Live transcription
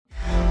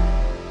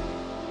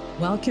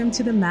Welcome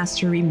to the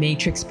Mastery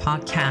Matrix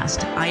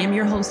podcast. I am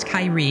your host,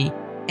 Kyrie,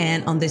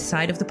 and on this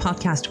side of the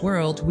podcast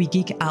world, we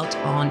geek out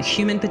on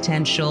human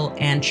potential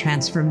and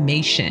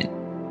transformation.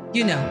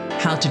 You know,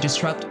 how to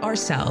disrupt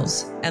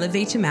ourselves,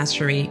 elevate to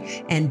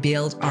mastery, and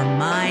build our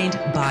mind,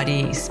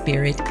 body,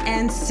 spirit,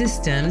 and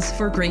systems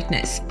for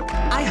greatness.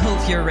 I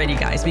hope you're ready,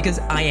 guys, because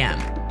I am.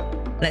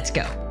 Let's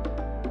go.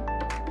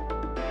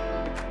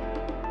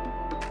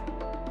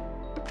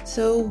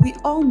 So we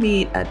all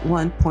meet at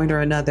one point or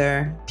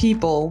another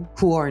people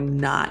who are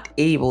not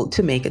able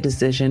to make a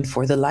decision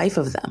for the life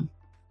of them,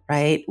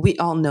 right? We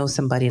all know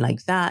somebody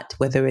like that,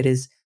 whether it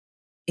is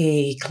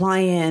a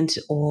client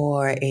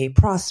or a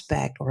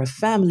prospect or a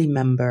family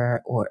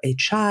member or a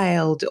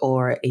child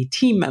or a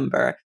team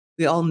member.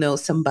 We all know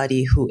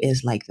somebody who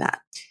is like that.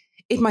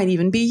 It might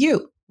even be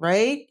you,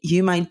 right?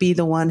 You might be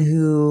the one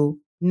who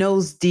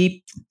knows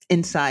deep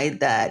inside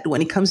that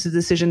when it comes to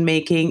decision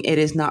making, it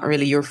is not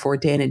really your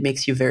forte and it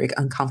makes you very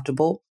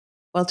uncomfortable.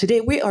 Well, today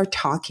we are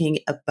talking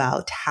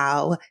about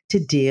how to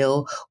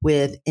deal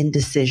with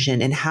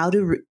indecision and how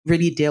to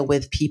really deal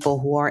with people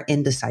who are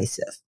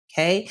indecisive.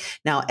 Okay.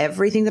 Now,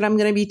 everything that I'm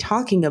going to be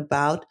talking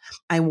about,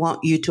 I want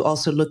you to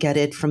also look at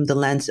it from the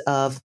lens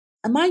of,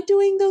 am I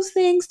doing those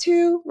things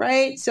too?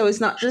 Right. So it's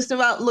not just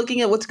about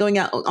looking at what's going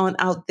on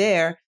out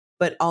there,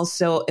 but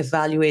also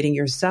evaluating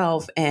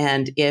yourself.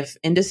 And if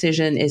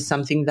indecision is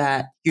something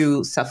that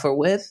you suffer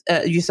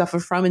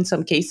from in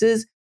some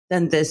cases,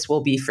 then this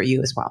will be for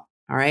you as well.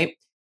 All right.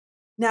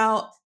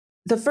 Now,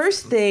 the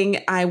first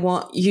thing I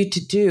want you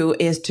to do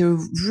is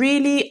to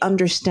really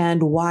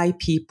understand why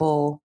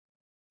people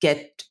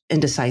get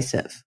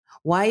indecisive.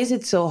 Why is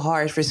it so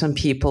hard for some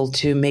people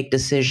to make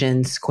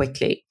decisions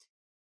quickly?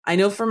 I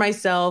know for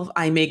myself,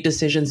 I make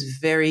decisions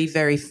very,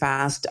 very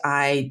fast.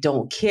 I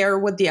don't care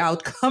what the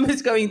outcome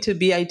is going to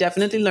be. I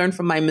definitely learn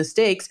from my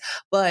mistakes,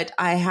 but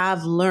I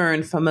have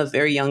learned from a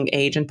very young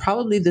age, and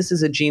probably this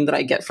is a gene that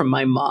I get from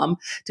my mom,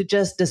 to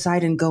just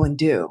decide and go and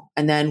do.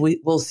 And then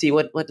we'll see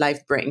what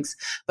life brings.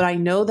 But I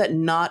know that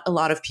not a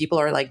lot of people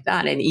are like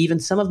that. And even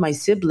some of my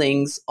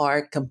siblings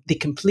are the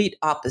complete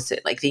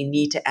opposite. Like they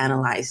need to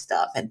analyze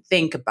stuff and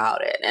think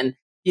about it and,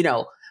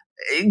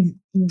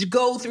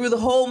 go through the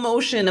whole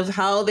motion of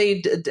how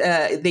they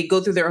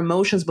go through their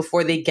emotions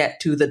before they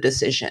get to the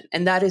decision.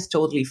 And that is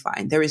totally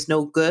fine. There is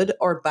no good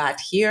or bad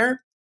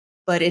here,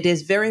 but it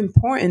is very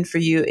important for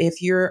you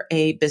if you're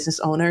a business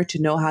owner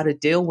to know how to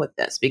deal with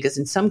this, because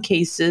in some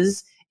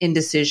cases,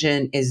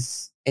 indecision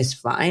is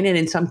fine. And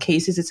in some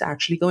cases, it's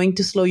actually going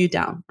to slow you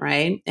down,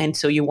 right? And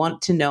so you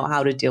want to know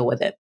how to deal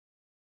with it.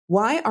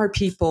 Why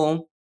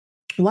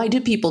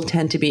do people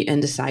tend to be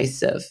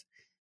indecisive?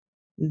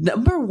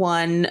 Number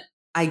one,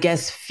 I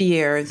guess,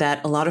 fear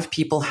that a lot of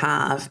people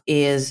have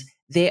is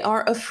they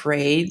are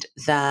afraid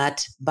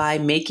that by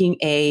making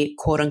a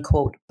quote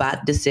unquote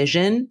bad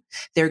decision,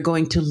 they're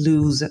going to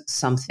lose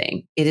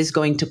something. It is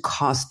going to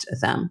cost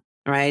them,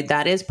 right?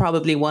 That is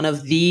probably one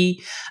of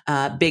the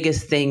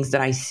biggest things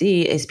that I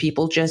see is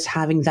people just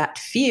having that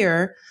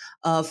fear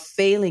of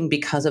failing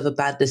because of a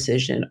bad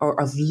decision or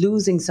of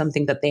losing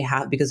something that they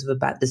have because of a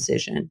bad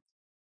decision.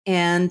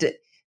 And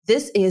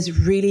this is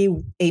really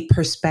a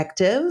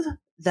perspective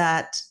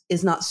that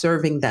is not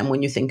serving them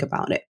when you think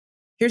about it.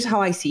 Here's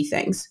how I see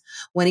things.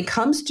 When it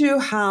comes to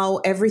how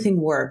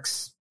everything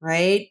works,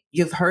 right?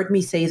 You've heard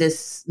me say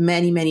this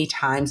many, many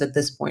times at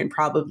this point,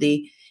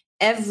 probably.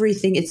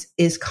 Everything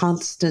is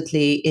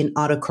constantly in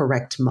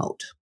autocorrect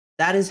mode.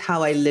 That is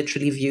how I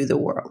literally view the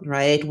world,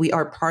 right? We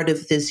are part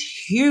of this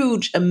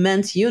huge,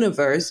 immense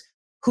universe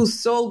whose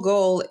sole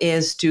goal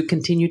is to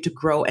continue to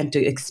grow and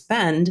to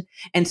expand.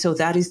 And so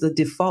that is the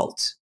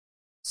default.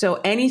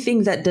 So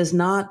anything that does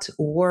not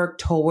work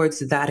towards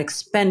that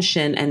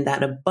expansion and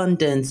that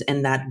abundance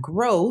and that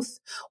growth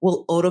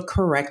will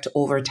autocorrect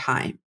over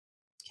time.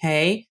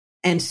 Okay.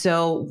 And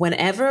so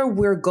whenever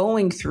we're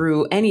going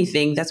through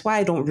anything, that's why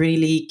I don't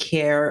really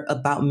care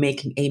about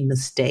making a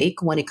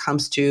mistake when it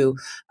comes to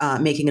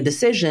making a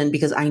decision,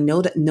 because I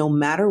know that no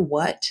matter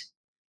what,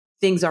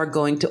 things are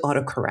going to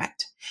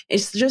autocorrect.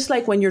 It's just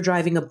like when you're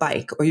driving a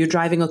bike or you're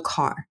driving a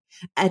car.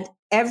 At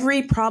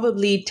every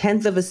probably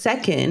 10th of a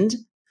second,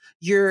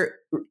 you're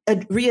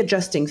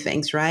readjusting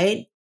things,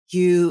 right?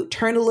 You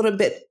turn a little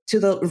bit to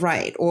the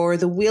right or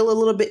the wheel a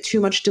little bit too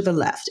much to the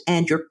left,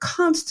 and you're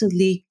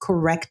constantly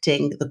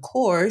correcting the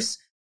course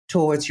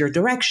towards your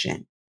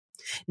direction.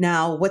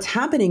 Now, what's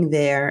happening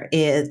there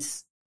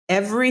is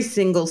every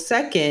single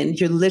second,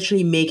 you're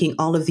literally making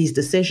all of these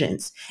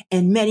decisions.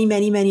 And many,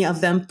 many, many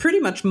of them, pretty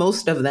much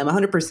most of them,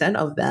 100%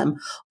 of them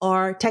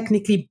are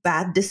technically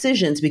bad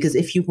decisions, because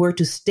if you were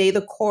to stay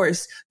the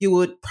course, you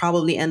would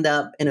probably end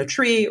up in a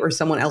tree or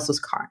someone else's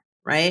car,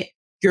 right?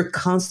 You're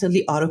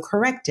constantly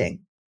autocorrecting.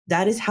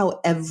 That is how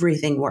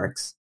everything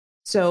works.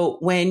 So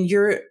when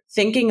you're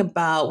thinking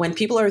about, when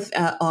people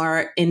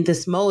are in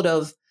this mode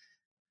of,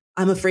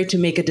 I'm afraid to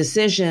make a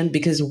decision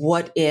because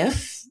what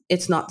if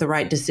it's not the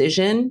right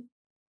decision?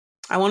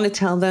 I want to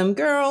tell them,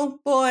 girl,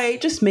 boy,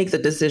 just make the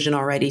decision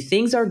already.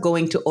 Things are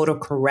going to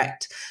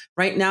autocorrect.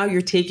 Right now,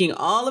 you're taking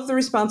all of the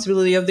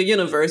responsibility of the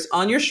universe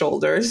on your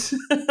shoulders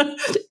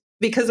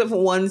because of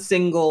one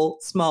single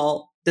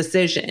small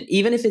decision.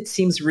 Even if it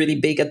seems really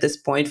big at this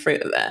point for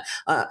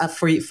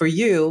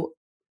you,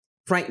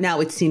 right now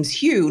it seems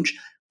huge,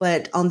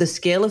 but on the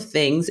scale of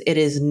things, it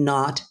is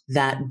not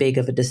that big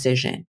of a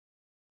decision.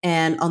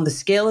 And on the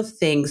scale of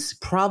things,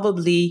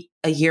 probably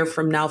a year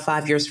from now,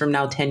 5 years from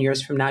now, 10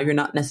 years from now, you're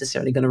not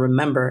necessarily going to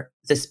remember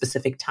this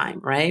specific time,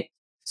 right?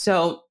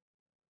 So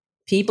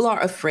people are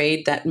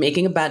afraid that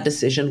making a bad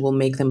decision will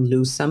make them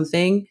lose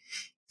something.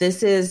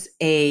 This is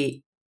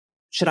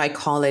should I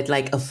call it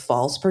like a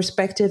false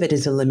perspective? It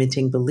is a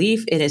limiting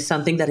belief. It is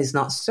something that is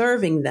not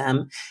serving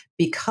them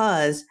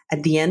because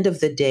at the end of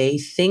the day,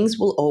 things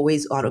will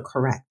always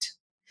autocorrect.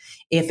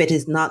 If it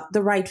is not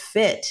the right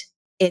fit,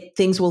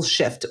 things will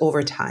shift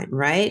over time,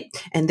 right?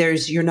 And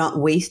you're not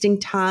wasting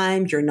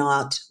time, you're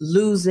not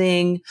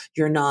losing,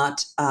 you're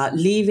not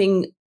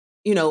leaving,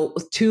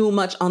 too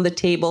much on the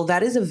table.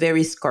 That is a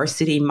very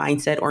scarcity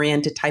mindset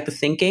oriented type of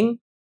thinking.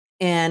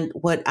 And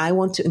what I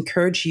want to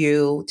encourage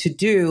you to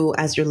do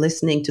as you're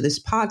listening to this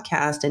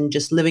podcast and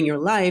just living your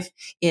life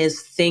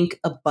is think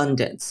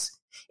abundance.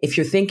 If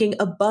you're thinking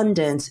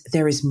abundance,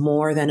 there is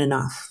more than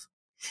enough.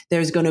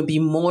 There's going to be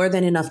more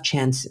than enough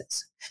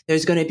chances.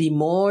 There's going to be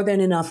more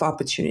than enough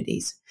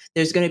opportunities.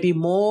 There's going to be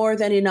more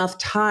than enough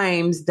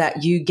times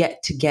that you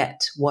get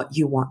what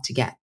you want to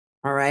get.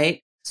 All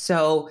right.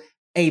 So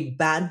a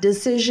bad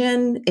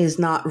decision is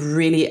not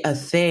really a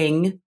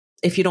thing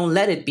if you don't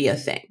let it be a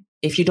thing.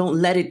 If you don't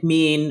let it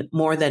mean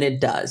more than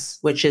it does,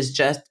 which is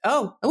just,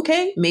 oh,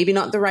 okay, maybe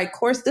not the right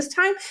course this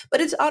time,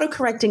 but it's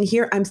autocorrecting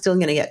here. I'm still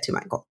going to get to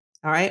my goal.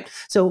 All right.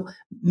 So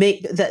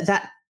make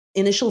that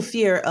initial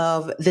fear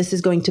of this is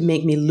going to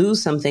make me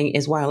lose something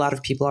is why a lot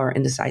of people are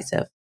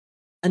indecisive.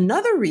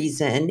 Another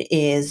reason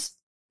is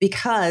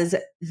because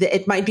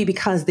it might be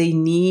because they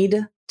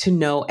need to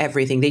know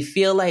everything. They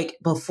feel like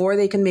before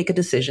they can make a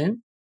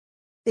decision,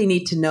 they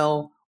need to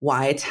know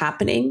why it's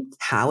happening,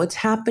 how it's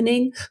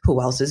happening,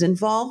 who else is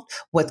involved,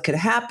 what could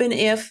happen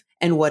if,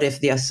 and what if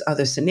the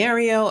other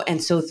scenario.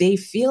 And so they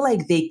feel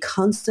like they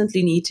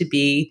constantly need to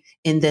be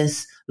in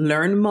this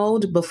learn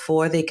mode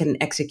before they can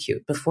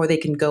execute, before they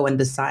can go and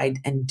decide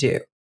and do.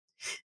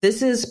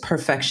 This is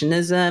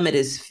perfectionism. It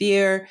is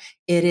fear.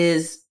 It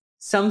is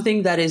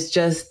something that is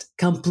just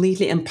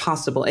completely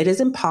impossible. It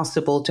is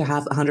impossible to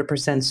have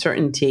 100%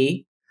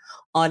 certainty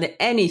on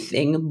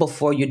anything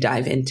before you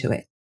dive into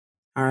it.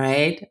 All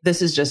right.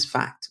 This is just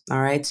fact.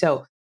 All right.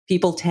 So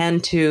people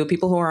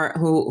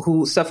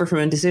who suffer from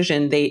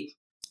indecision,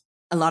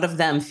 a lot of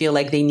them feel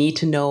like they need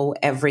to know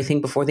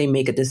everything before they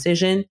make a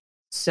decision.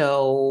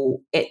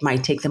 So it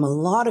might take them a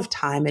lot of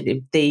time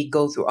and they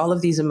go through all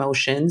of these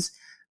emotions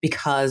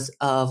because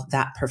of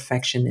that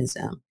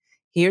perfectionism.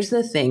 Here's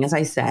the thing. As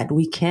I said,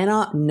 we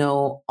cannot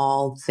know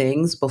all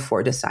things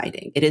before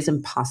deciding. It is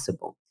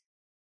impossible.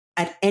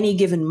 At any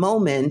given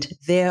moment,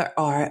 there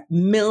are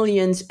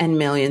millions and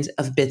millions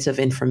of bits of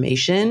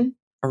information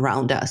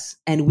around us,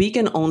 and we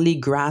can only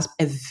grasp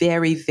a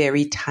very,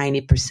 very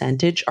tiny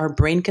percentage. Our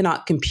brain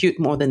cannot compute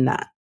more than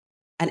that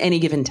at any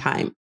given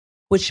time,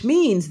 which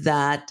means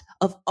that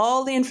of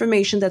all the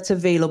information that's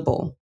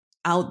available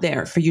out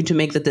there for you to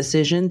make the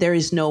decision, there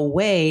is no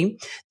way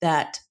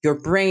that your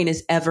brain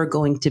is ever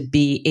going to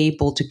be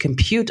able to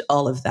compute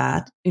all of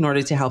that in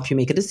order to help you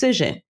make a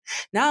decision.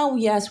 Now,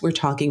 yes, we're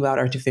talking about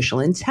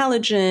artificial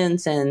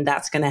intelligence, and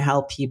that's going to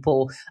help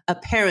people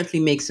apparently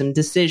make some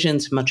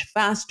decisions much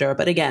faster.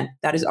 But again,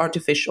 that is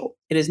artificial.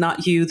 It is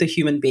not you, the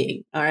human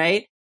being. All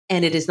right.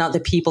 And it is not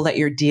the people that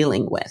you're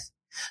dealing with.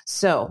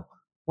 So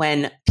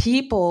when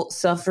people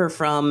suffer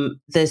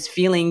from this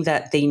feeling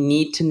that they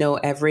need to know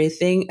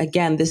everything,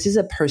 again, this is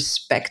a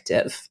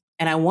perspective.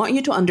 And I want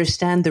you to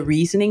understand the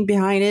reasoning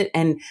behind it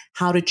and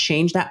how to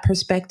change that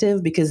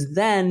perspective, because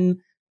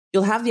then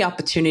you'll have the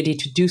opportunity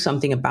to do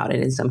something about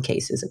it in some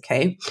cases.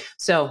 Okay.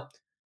 So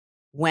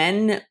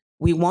when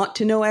we want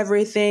to know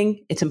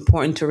everything, it's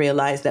important to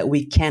realize that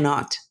we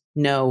cannot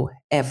know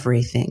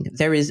everything.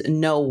 There is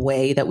no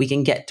way that we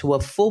can get to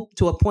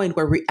a point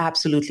where we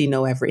absolutely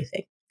know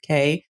everything.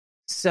 Okay.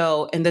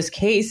 So in this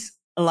case,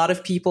 a lot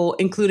of people,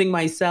 including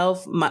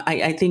myself,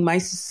 I think my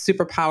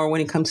superpower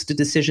when it comes to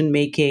decision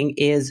making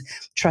is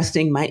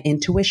trusting my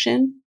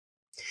intuition.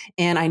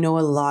 And I know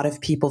a lot of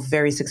people,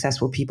 very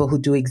successful people who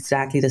do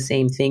exactly the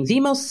same thing.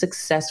 The most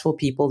successful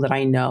people that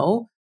I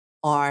know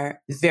are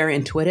very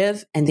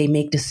intuitive and they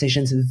make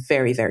decisions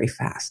very, very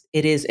fast.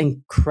 It is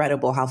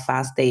incredible how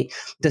fast they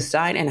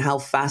decide and how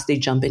fast they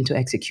jump into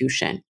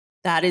execution.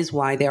 That is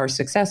why they are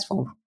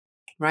successful,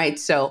 right?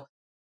 So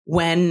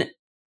when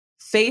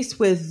faced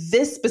with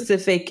this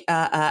specific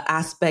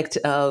aspect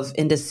of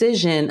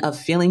indecision, of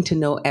feeling to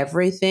know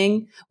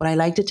everything, what I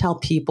like to tell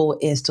people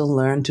is to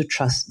learn to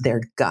trust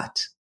their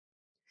gut.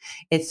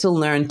 It's to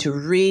learn to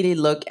really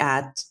look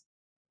at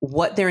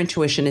what their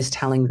intuition is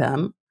telling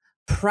them,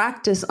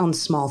 practice on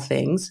small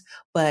things,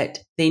 but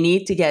they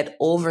need to get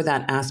over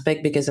that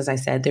aspect because, as I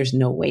said, there's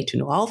no way to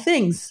know all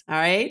things. All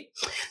right.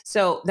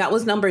 So that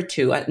was number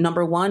two.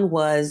 Number one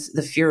was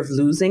the fear of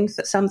losing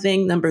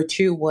something. Number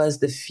two was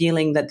the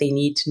feeling that they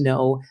need to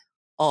know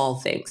all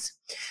things.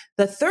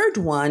 The third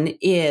one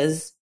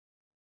is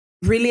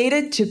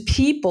related to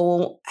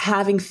people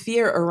having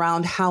fear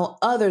around how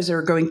others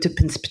are going to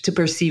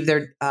perceive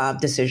their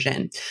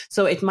decision.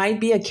 So it might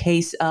be a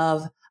case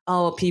of,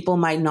 oh, people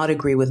might not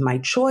agree with my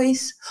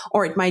choice,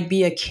 or it might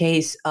be a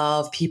case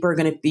of people are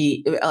going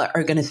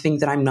to think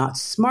that I'm not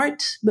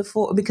smart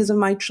because of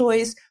my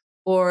choice,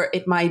 or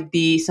it might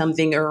be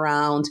something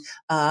around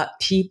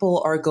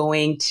people are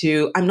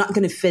I'm not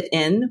going to fit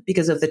in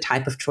because of the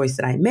type of choice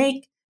that I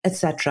make,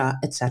 etc.,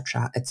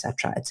 etc.,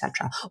 etc.,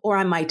 etc. Or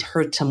I might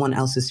hurt someone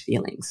else's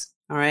feelings.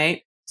 All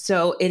right.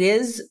 So it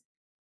is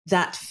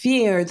that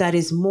fear that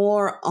is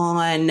more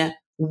on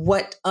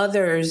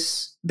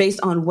based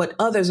on what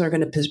others are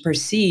going to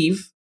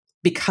perceive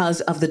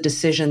because of the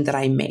decision that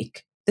I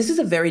make. This is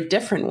a very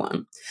different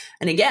one.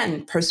 And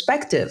again,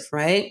 perspective,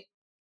 right?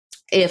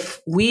 If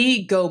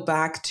we go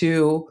back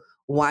to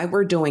why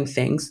we're doing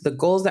things, the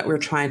goals that we're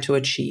trying to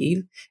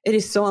achieve, it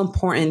is so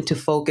important to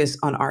focus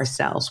on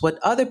ourselves. What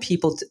other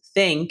people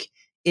think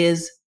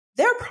is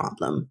their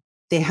problem.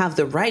 They have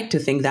the right to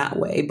think that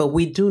way, but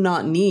we do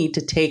not need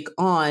to take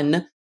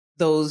on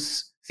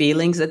those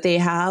feelings that they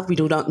have. We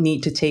do not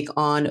need to take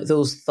on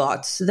those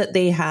thoughts that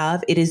they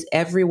have. It is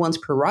everyone's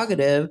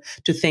prerogative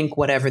to think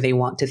whatever they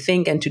want to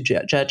think and to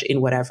judge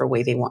in whatever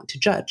way they want to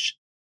judge.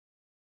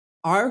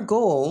 Our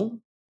goal,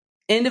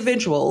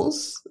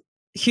 individuals,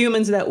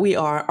 humans that we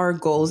are, our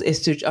goal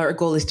is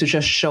to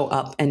just show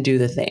up and do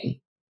the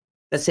thing.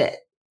 That's it.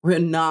 We're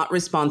not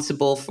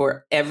responsible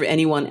for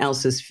anyone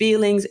else's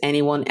feelings,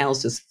 anyone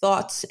else's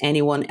thoughts,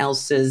 anyone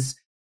else's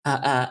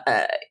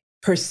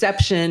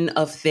perception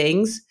of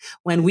things.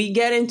 When we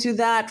get into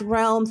that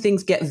realm,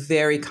 things get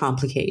very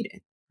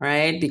complicated,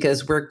 right?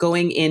 Because we're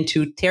going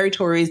into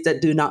territories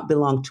that do not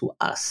belong to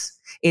us.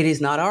 It is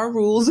not our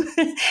rules.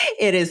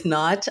 It is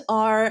not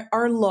our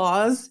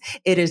laws.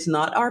 It is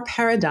not our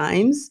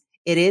paradigms.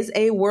 It is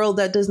a world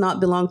that does not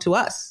belong to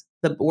us.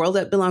 The world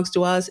that belongs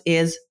to us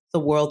is the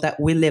world that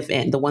we live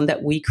in, the one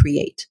that we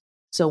create.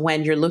 So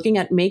when you're looking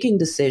at making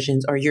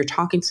decisions, or you're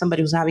talking to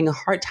somebody who's having a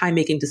hard time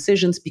making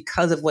decisions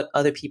because of what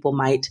other people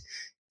might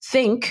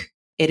think,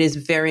 it is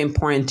very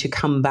important to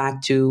come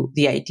back to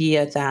the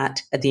idea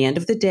that at the end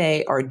of the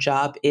day, our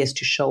job is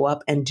to show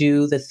up and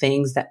do the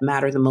things that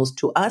matter the most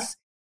to us.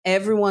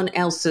 Everyone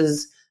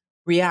else's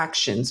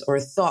reactions or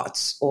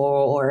thoughts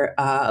or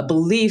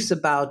beliefs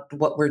about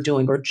what we're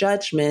doing or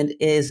judgment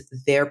is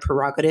their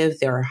prerogative.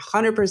 They're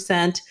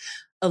 100%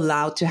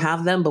 allowed to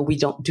have them, but we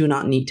do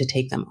not need to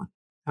take them on.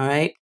 All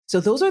right. So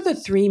those are the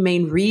three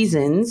main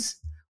reasons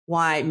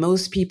why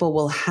most people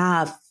will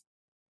have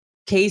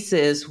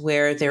cases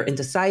where they're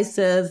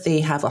indecisive,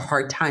 they have a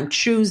hard time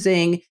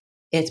choosing.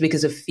 It's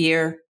because of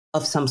fear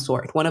of some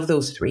sort, one of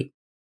those three.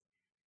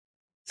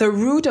 The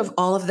root of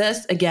all of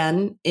this,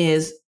 again,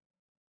 is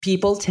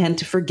people tend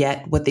to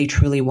forget what they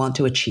truly want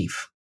to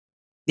achieve.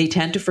 They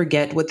tend to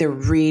forget what they're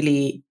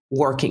really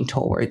working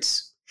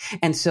towards.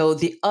 And so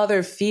the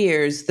other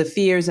fears,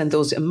 and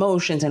those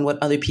emotions and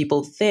what other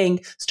people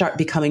think start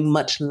becoming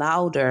much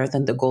louder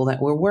than the goal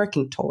that we're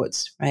working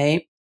towards,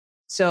 right?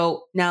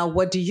 So now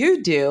what do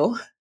you do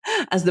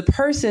as the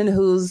person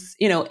who's,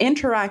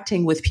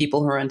 interacting with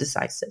people who are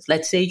indecisive?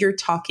 Let's say you're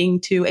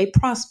talking to a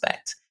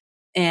prospect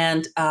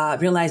and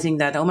realizing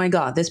that, oh my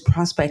God, this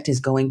prospect is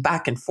going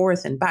back and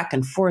forth,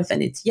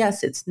 and it's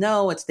yes, it's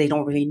no, they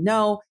don't really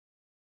know.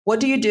 What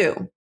do you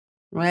do?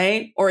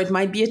 Right? Or it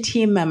might be a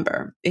team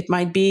member. It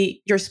might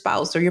be your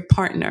spouse or your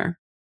partner.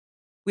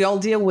 We all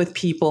deal with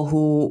people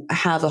who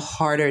have a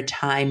harder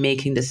time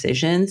making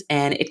decisions,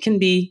 and it can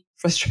be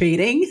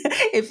frustrating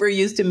if we're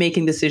used to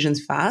making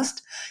decisions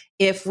fast.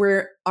 If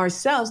we're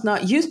ourselves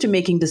not used to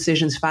making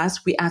decisions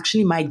fast, we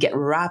actually might get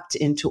wrapped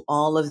into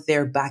all of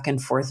their back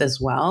and forth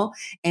as well.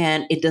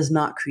 And it does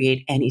not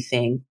create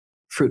anything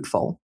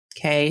fruitful.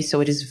 Okay. So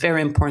it is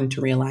very important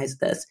to realize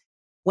this.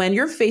 When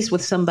you're faced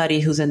with somebody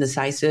who's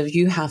indecisive,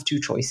 you have two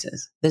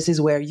choices. This is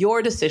where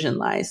your decision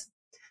lies.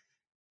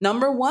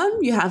 Number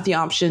one, you have the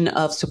option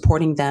of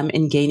supporting them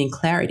in gaining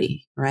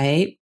clarity,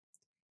 right?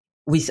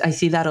 I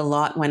see that a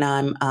lot when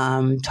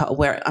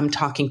where I'm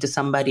talking to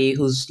somebody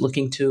who's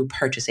looking to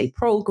purchase a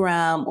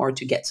program or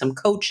to get some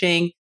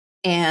coaching,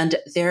 and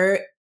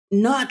they're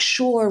not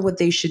sure what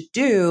they should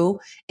do.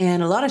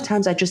 And a lot of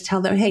times I just tell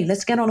them, hey,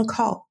 let's get on a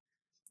call.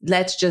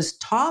 Let's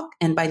just talk.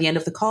 And by the end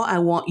of the call, I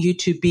want you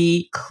to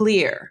be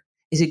clear.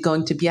 Is it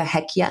going to be a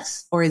heck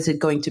yes, or is it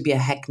going to be a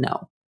heck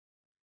no?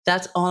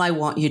 That's all I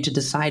want you to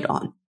decide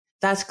on.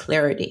 That's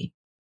clarity.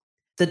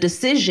 The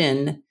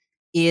decision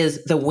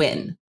is the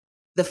win.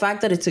 The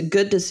fact that it's a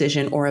good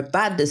decision or a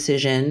bad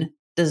decision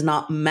does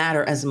not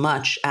matter as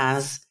much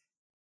as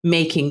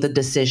making the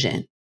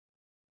decision.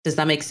 Does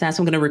that make sense?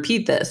 I'm going to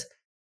repeat this.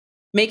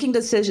 Making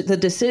the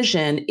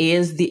decision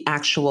is the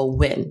actual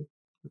win.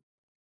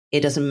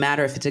 It doesn't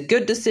matter if it's a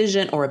good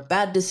decision or a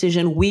bad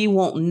decision. We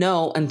won't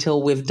know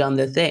until we've done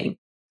the thing.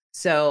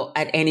 So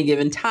at any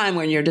given time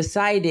when you're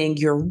deciding,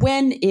 your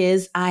win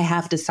is I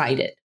have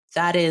decided.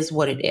 That is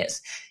what it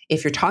is.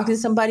 If you're talking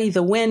to somebody,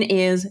 the win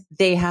is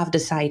they have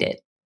decided.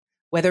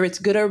 Whether it's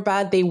good or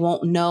bad, they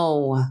won't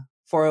know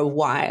for a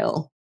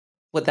while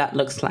what that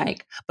looks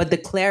like. But the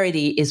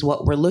clarity is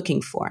what we're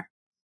looking for.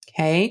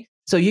 Okay.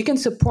 So you can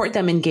support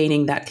them in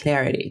gaining that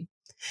clarity.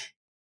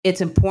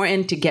 It's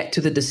important to get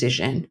to the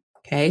decision.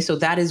 Okay. So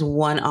that is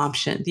one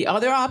option. The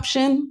other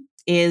option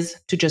is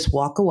to just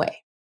walk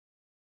away.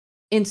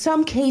 In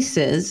some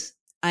cases,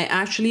 I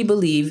actually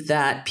believe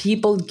that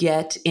people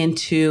get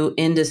into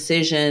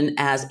indecision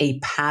as a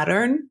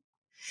pattern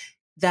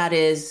that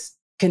is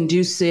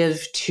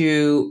conducive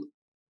to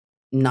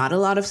not a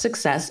lot of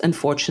success,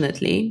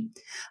 unfortunately.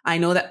 I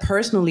know that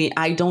personally,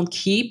 I don't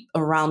keep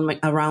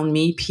around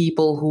me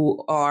people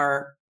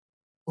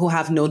who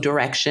have no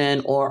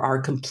direction or are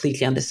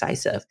completely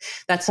undecisive.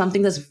 That's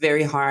something that's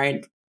very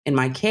hard in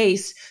my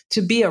case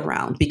to be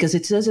around because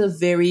it's just a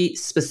very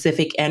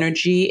specific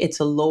energy.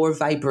 It's a lower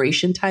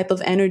vibration type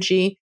of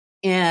energy.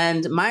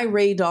 And my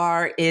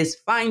radar is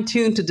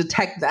fine-tuned to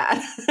detect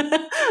that,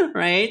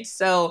 right?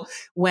 So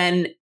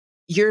when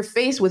you're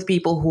faced with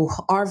people who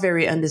are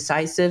very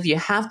undecisive, you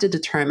have to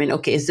determine,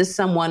 okay, is this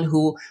someone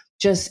who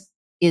just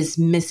is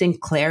missing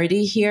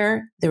clarity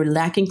here? They're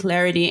lacking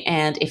clarity.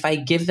 And if I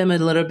give them a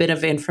little bit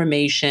of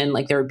information,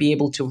 like they'll be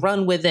able to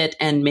run with it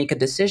and make a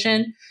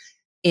decision.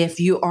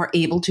 If you are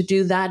able to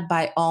do that,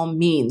 by all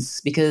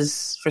means,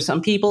 because for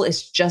some people,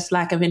 it's just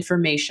lack of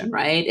information,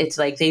 right? It's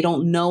like they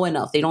don't know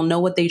enough. They don't know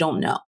what they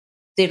don't know.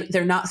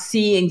 They're not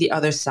seeing the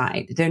other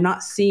side. They're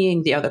not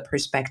seeing the other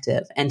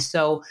perspective. And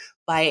so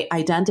by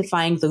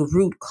identifying the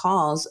root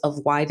cause of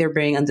why they're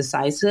being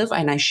undecisive,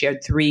 and I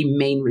shared 3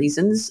 main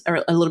reasons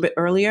a little bit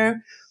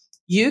earlier,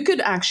 you could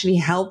actually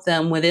help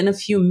them within a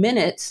few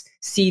minutes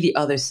see the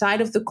other side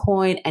of the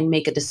coin and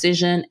make a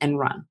decision and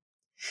run.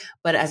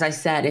 But as I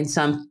said, in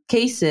some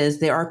cases,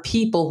 there are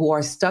people who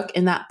are stuck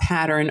in that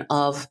pattern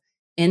of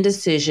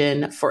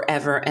indecision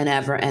forever and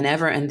ever and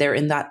ever, and they're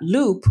in that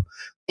loop.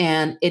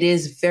 And it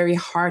is very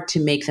hard to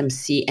make them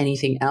see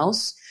anything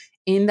else.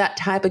 In that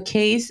type of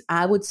case,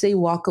 I would say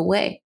walk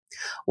away.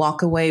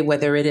 Walk away,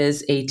 whether it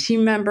is a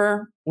team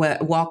member,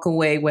 walk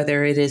away,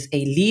 whether it is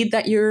a lead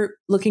that you're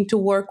looking to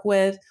work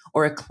with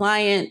or a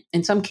client.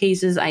 In some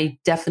cases, I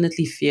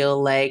definitely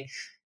feel like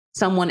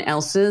someone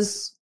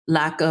else's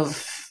lack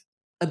of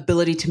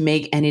ability to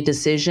make any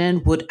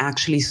decision would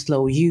actually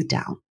slow you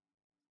down.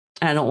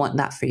 And I don't want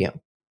that for you.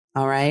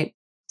 All right.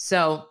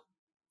 So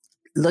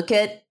look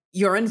at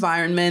your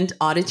environment,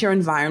 audit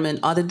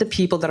the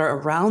people that are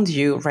around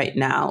you right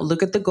now.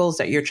 Look at the goals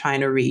that you're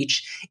trying to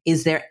reach.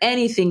 Is there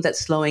anything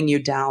that's slowing you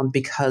down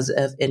because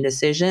of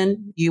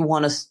indecision? You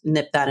want to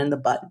nip that in the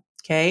bud.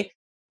 Okay.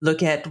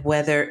 Look at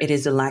whether it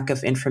is a lack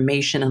of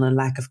information and a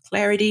lack of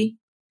clarity,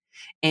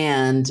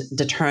 and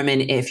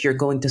determine if you're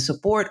going to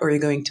support or you're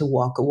going to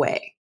walk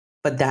away.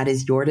 But that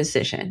is your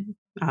decision.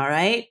 All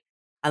right.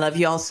 I love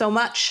you all so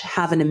much.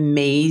 Have an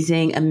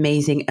amazing,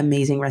 amazing,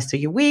 amazing rest of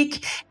your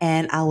week.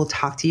 And I will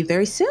talk to you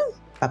very soon.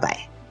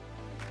 Bye-bye.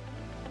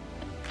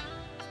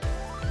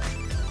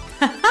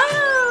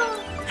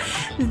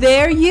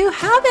 There you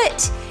have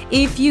it.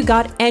 If you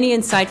got any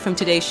insight from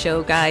today's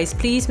show, guys,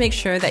 please make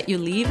sure that you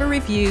leave a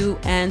review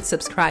and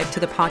subscribe to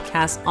the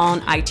podcast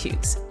on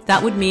iTunes.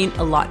 That would mean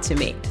a lot to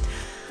me.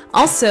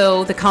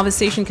 Also, the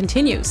conversation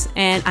continues,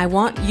 and I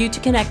want you to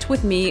connect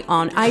with me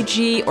on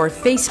IG or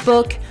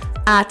Facebook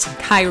at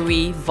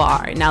Kyrie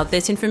Var. Now,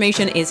 this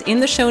information is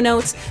in the show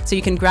notes, so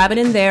you can grab it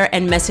in there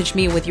and message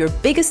me with your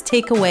biggest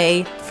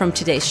takeaway from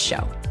today's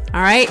show.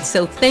 All right,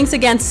 so thanks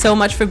again so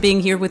much for being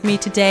here with me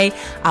today.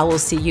 I will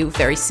see you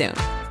very soon.